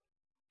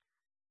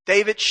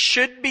 David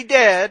should be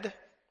dead.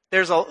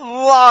 There's a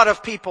lot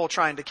of people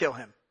trying to kill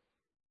him.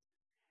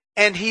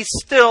 And he's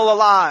still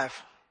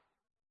alive.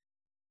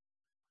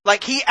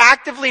 Like he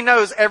actively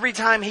knows every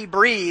time he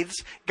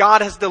breathes,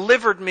 God has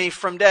delivered me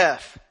from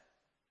death.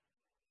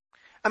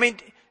 I mean,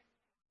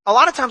 a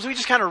lot of times we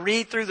just kind of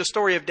read through the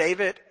story of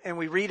David and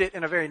we read it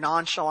in a very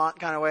nonchalant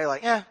kind of way,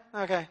 like, yeah,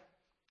 okay.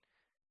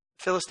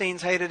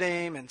 Philistines hated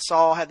him and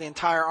Saul had the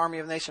entire army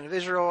of the nation of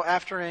Israel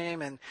after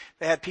him, and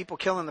they had people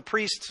killing the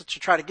priests to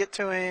try to get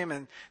to him,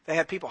 and they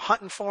had people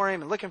hunting for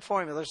him and looking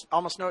for him. And there's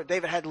almost no,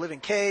 David had to live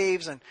in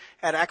caves and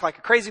had to act like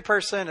a crazy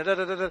person. And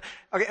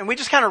Okay, and we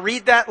just kind of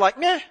read that like,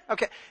 meh,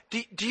 okay.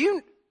 Do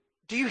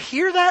you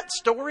hear that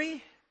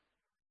story?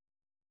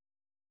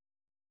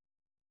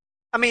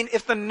 I mean,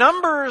 if the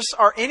numbers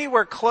are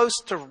anywhere close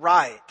to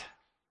right,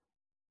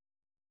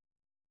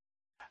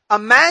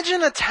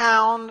 imagine a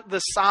town the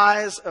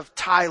size of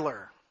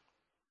Tyler.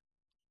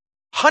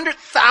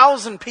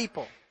 100,000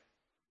 people.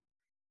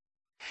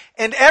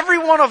 And every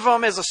one of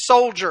them is a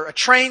soldier, a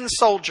trained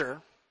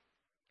soldier.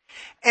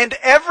 And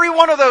every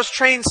one of those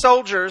trained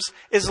soldiers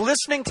is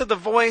listening to the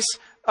voice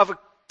of a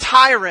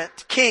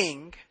tyrant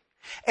king.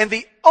 And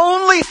the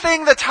only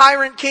thing the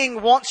tyrant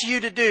king wants you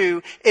to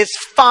do is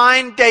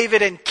find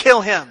David and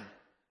kill him.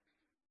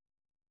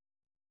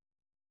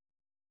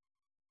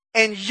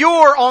 And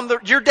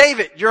you're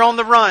David, you're on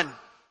the run.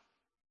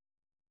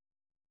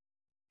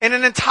 And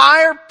an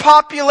entire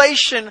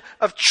population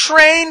of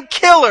trained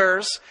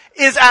killers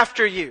is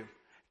after you.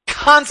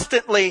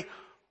 Constantly,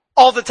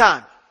 all the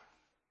time.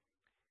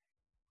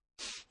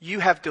 You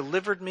have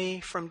delivered me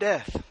from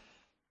death.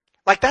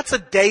 Like that's a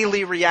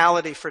daily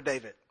reality for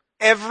David.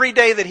 Every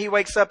day that he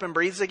wakes up and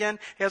breathes again,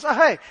 he goes, oh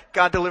hey,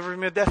 God delivered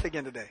me of death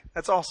again today.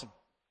 That's awesome.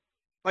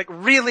 Like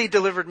really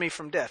delivered me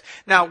from death.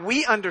 Now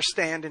we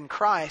understand in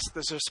Christ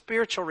there's a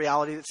spiritual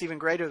reality that's even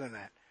greater than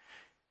that.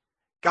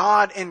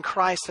 God in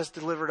Christ has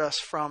delivered us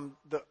from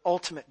the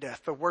ultimate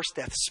death, the worst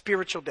death,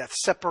 spiritual death,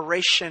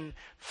 separation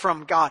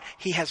from God.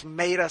 He has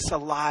made us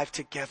alive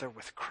together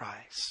with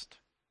Christ.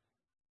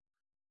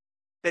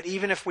 That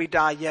even if we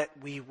die yet,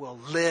 we will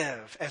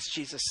live, as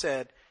Jesus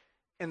said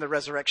in the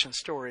resurrection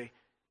story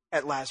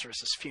at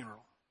Lazarus'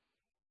 funeral.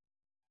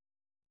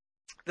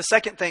 The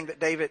second thing that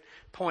David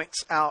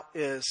points out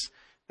is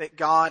that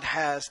God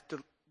has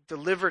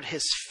delivered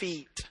his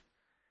feet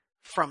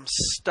from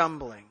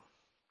stumbling.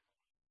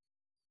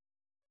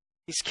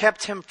 He's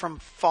kept him from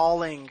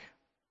falling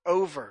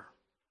over.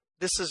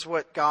 This is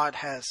what God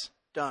has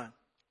done.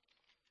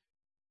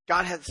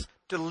 God has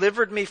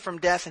delivered me from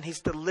death, and he's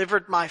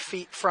delivered my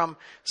feet from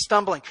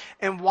stumbling.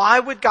 And why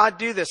would God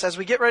do this? As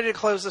we get ready to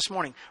close this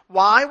morning,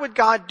 why would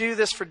God do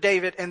this for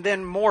David and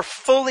then more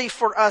fully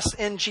for us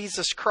in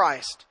Jesus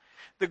Christ,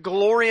 the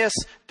glorious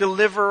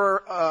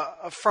deliverer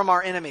from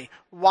our enemy?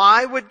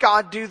 Why would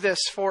God do this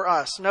for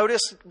us?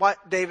 Notice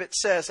what David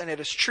says, and it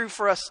is true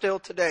for us still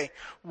today.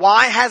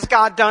 Why has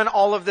God done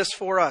all of this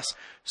for us?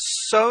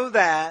 So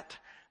that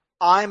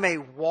I may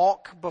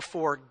walk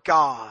before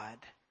God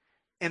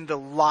in the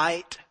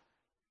light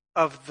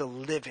of the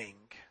living.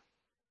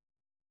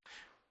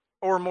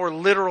 Or more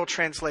literal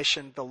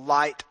translation, the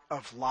light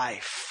of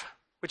life,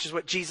 which is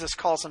what Jesus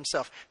calls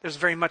himself. There's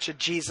very much a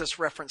Jesus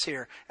reference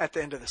here at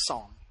the end of the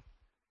psalm.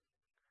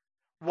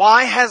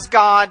 Why has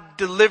God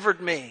delivered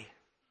me?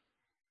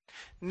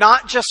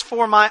 Not just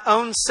for my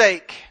own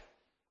sake,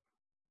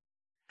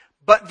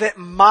 but that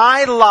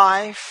my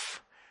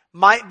life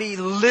might be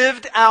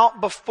lived out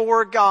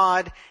before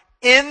God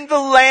in the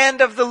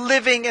land of the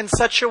living in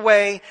such a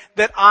way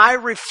that I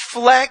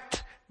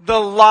reflect the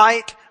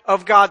light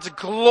of God's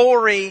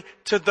glory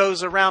to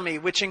those around me,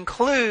 which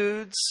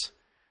includes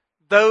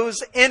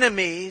those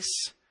enemies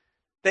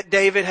that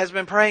David has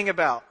been praying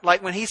about.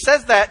 Like when he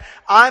says that,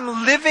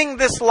 I'm living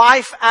this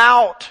life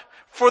out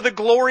for the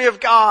glory of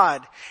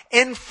God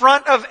in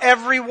front of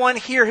everyone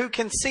here who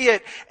can see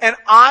it. And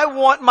I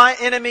want my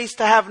enemies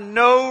to have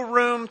no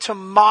room to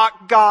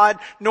mock God,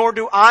 nor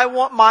do I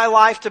want my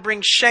life to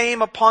bring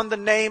shame upon the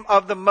name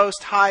of the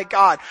Most High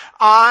God.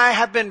 I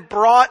have been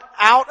brought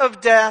out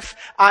of death.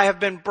 I have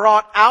been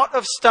brought out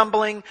of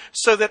stumbling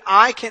so that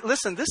I can,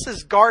 listen, this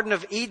is Garden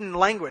of Eden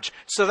language,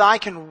 so that I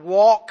can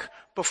walk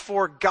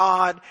before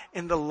God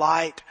in the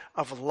light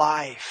of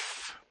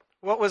life.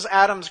 What was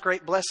Adam's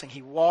great blessing?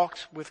 He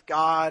walked with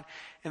God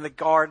in the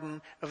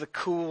garden of the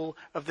cool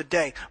of the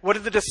day. What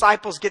did the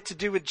disciples get to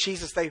do with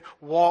Jesus? They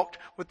walked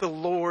with the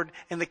Lord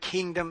in the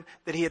kingdom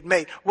that He had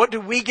made. What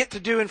do we get to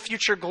do in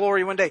future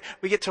glory one day?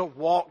 We get to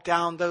walk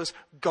down those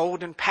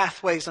golden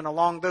pathways and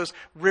along those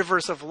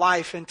rivers of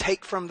life and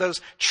take from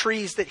those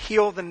trees that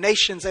heal the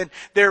nations. And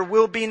there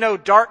will be no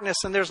darkness,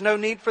 and there's no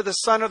need for the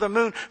sun or the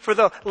moon, for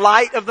the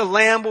light of the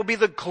Lamb will be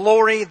the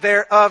glory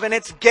thereof, and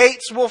its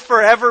gates will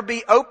forever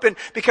be open,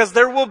 because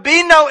there will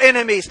be no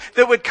enemies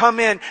that would come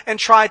in and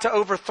try to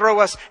overthrow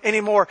us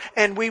anymore.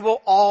 And we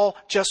will all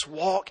just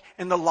walk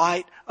in the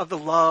light of the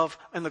love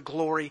and the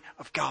glory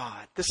of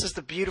God. This is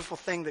the beautiful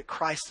thing that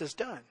Christ has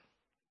done.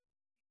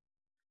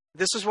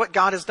 This is what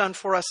God has done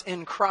for us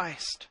in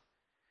Christ.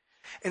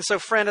 And so,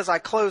 friend, as I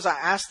close, I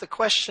ask the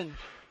question,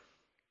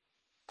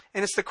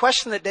 and it's the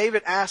question that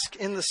David asked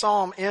in the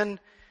psalm, in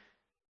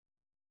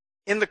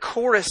the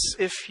chorus,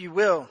 if you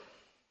will.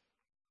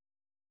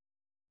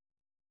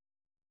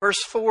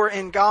 Verse 4,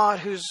 in God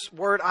whose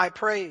word I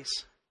praise.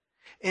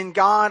 In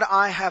God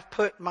I have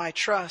put my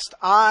trust.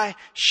 I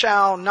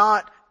shall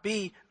not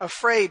be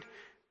afraid.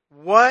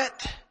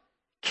 What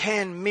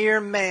can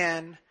mere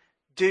man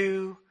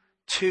do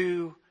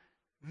to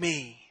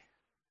me?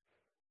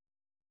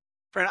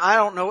 Friend, I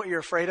don't know what you're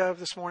afraid of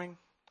this morning.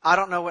 I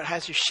don't know what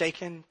has you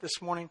shaken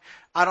this morning.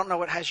 I don't know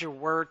what has your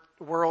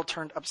world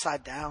turned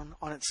upside down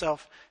on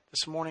itself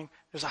this morning.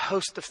 There's a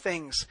host of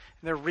things,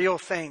 and they're real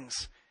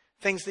things.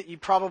 Things that you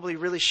probably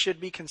really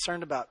should be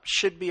concerned about,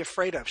 should be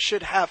afraid of,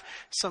 should have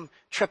some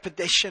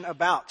trepidation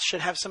about,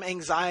 should have some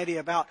anxiety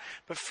about.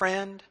 But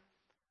friend,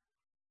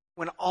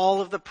 when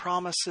all of the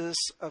promises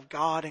of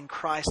God in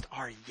Christ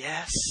are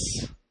yes,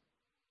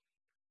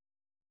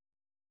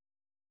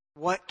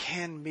 what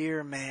can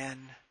mere man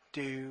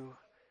do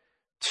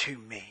to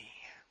me?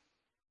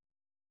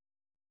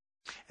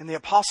 And the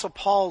Apostle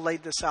Paul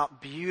laid this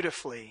out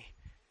beautifully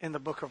in the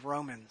book of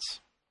Romans.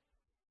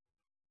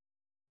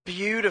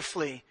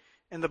 Beautifully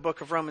in the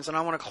book of Romans. And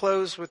I want to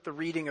close with the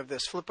reading of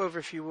this. Flip over,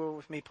 if you will,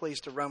 with me,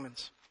 please, to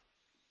Romans.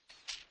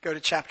 Go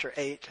to chapter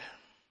 8.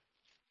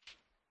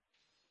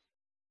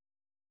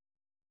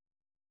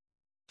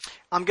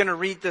 I'm going to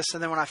read this,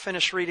 and then when I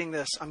finish reading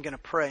this, I'm going to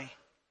pray.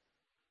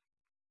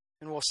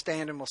 And we'll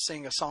stand and we'll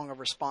sing a song of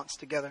response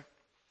together.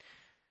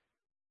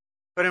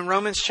 But in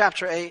Romans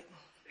chapter 8,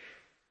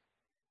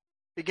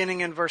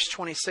 beginning in verse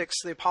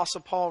 26, the Apostle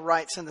Paul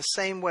writes, in the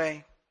same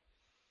way,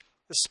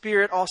 the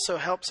Spirit also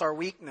helps our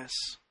weakness.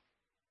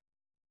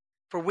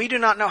 For we do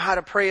not know how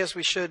to pray as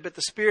we should, but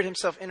the Spirit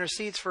Himself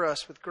intercedes for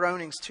us with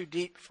groanings too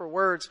deep for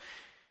words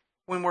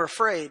when we're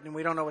afraid and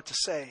we don't know what to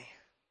say.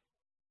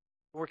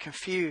 We're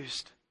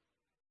confused.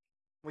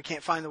 We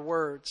can't find the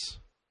words.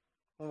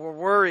 When we're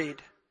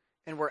worried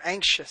and we're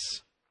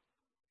anxious.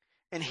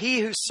 And He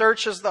who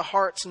searches the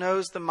hearts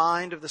knows the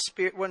mind of the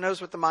Spirit, knows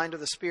what the mind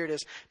of the Spirit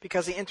is,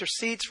 because He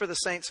intercedes for the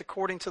saints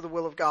according to the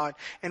will of God.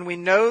 And we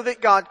know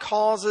that God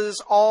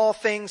causes all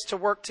things to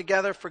work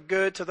together for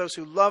good to those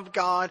who love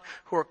God,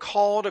 who are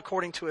called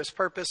according to His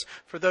purpose.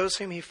 For those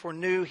whom He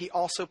foreknew, He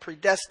also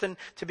predestined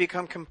to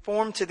become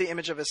conformed to the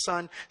image of His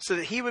Son, so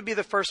that He would be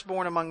the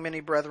firstborn among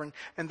many brethren.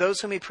 And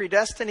those whom He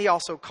predestined, He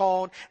also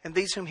called. And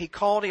these whom He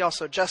called, He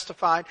also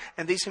justified.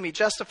 And these whom He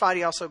justified,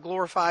 He also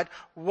glorified.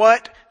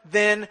 What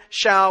then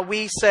shall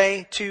we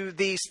say to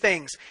these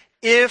things?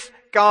 If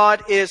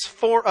God is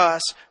for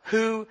us,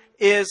 who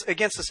is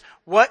against us?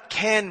 What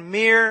can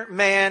mere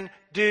man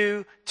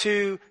do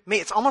to me?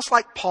 It's almost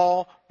like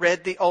Paul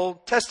read the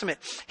Old Testament.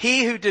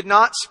 He who did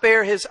not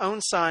spare His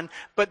own Son,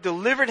 but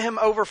delivered Him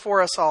over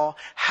for us all,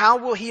 how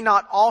will He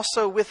not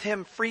also with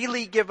Him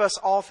freely give us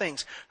all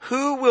things?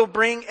 Who will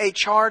bring a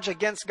charge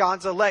against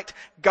God's elect?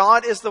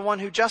 God is the one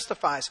who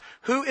justifies.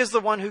 Who is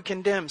the one who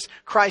condemns?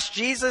 Christ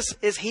Jesus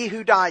is He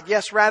who died.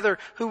 Yes, rather,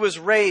 who was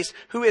raised,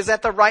 who is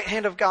at the right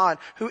hand of God,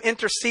 who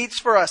intercedes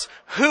for us.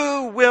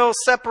 Who will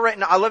separate?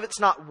 Now, I love it's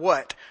not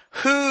what.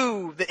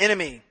 Who, the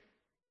enemy.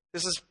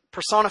 This is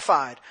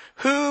personified.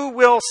 Who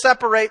will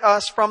separate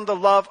us from the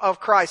love of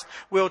Christ?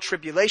 Will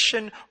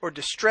tribulation or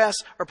distress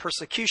or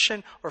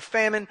persecution or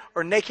famine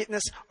or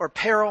nakedness or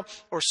peril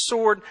or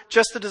sword?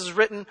 Just as it is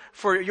written,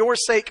 for your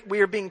sake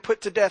we are being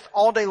put to death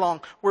all day long.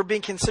 We're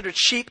being considered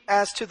sheep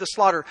as to the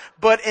slaughter.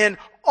 But in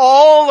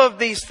all of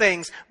these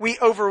things we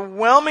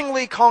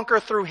overwhelmingly conquer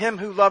through him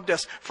who loved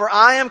us. For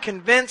I am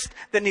convinced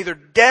that neither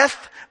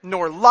death,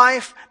 nor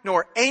life,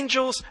 nor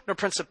angels, nor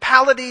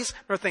principalities,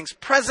 nor things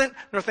present,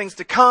 nor things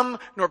to come,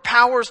 nor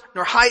powers,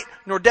 nor height,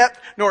 nor depth,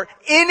 nor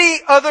any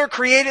other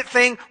created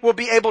thing will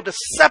be able to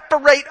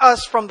separate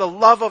us from the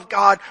love of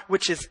God,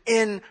 which is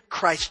in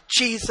Christ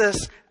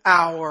Jesus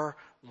our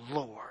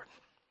Lord.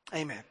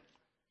 Amen.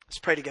 Let's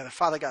pray together.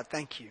 Father God,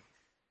 thank you.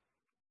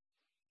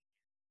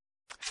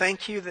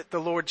 Thank you that the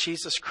Lord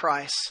Jesus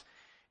Christ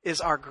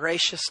is our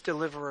gracious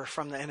deliverer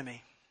from the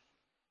enemy.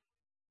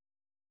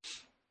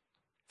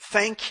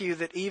 Thank you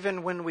that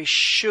even when we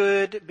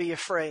should be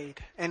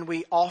afraid, and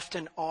we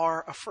often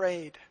are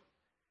afraid,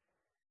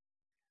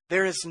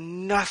 there is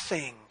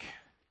nothing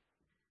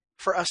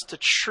for us to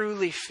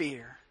truly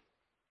fear.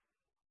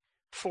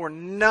 For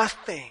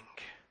nothing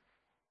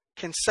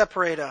can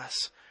separate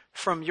us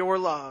from your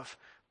love,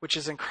 which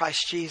is in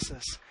Christ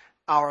Jesus,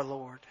 our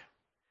Lord.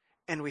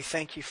 And we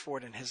thank you for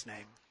it in his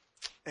name.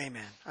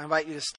 Amen. I invite you to stand.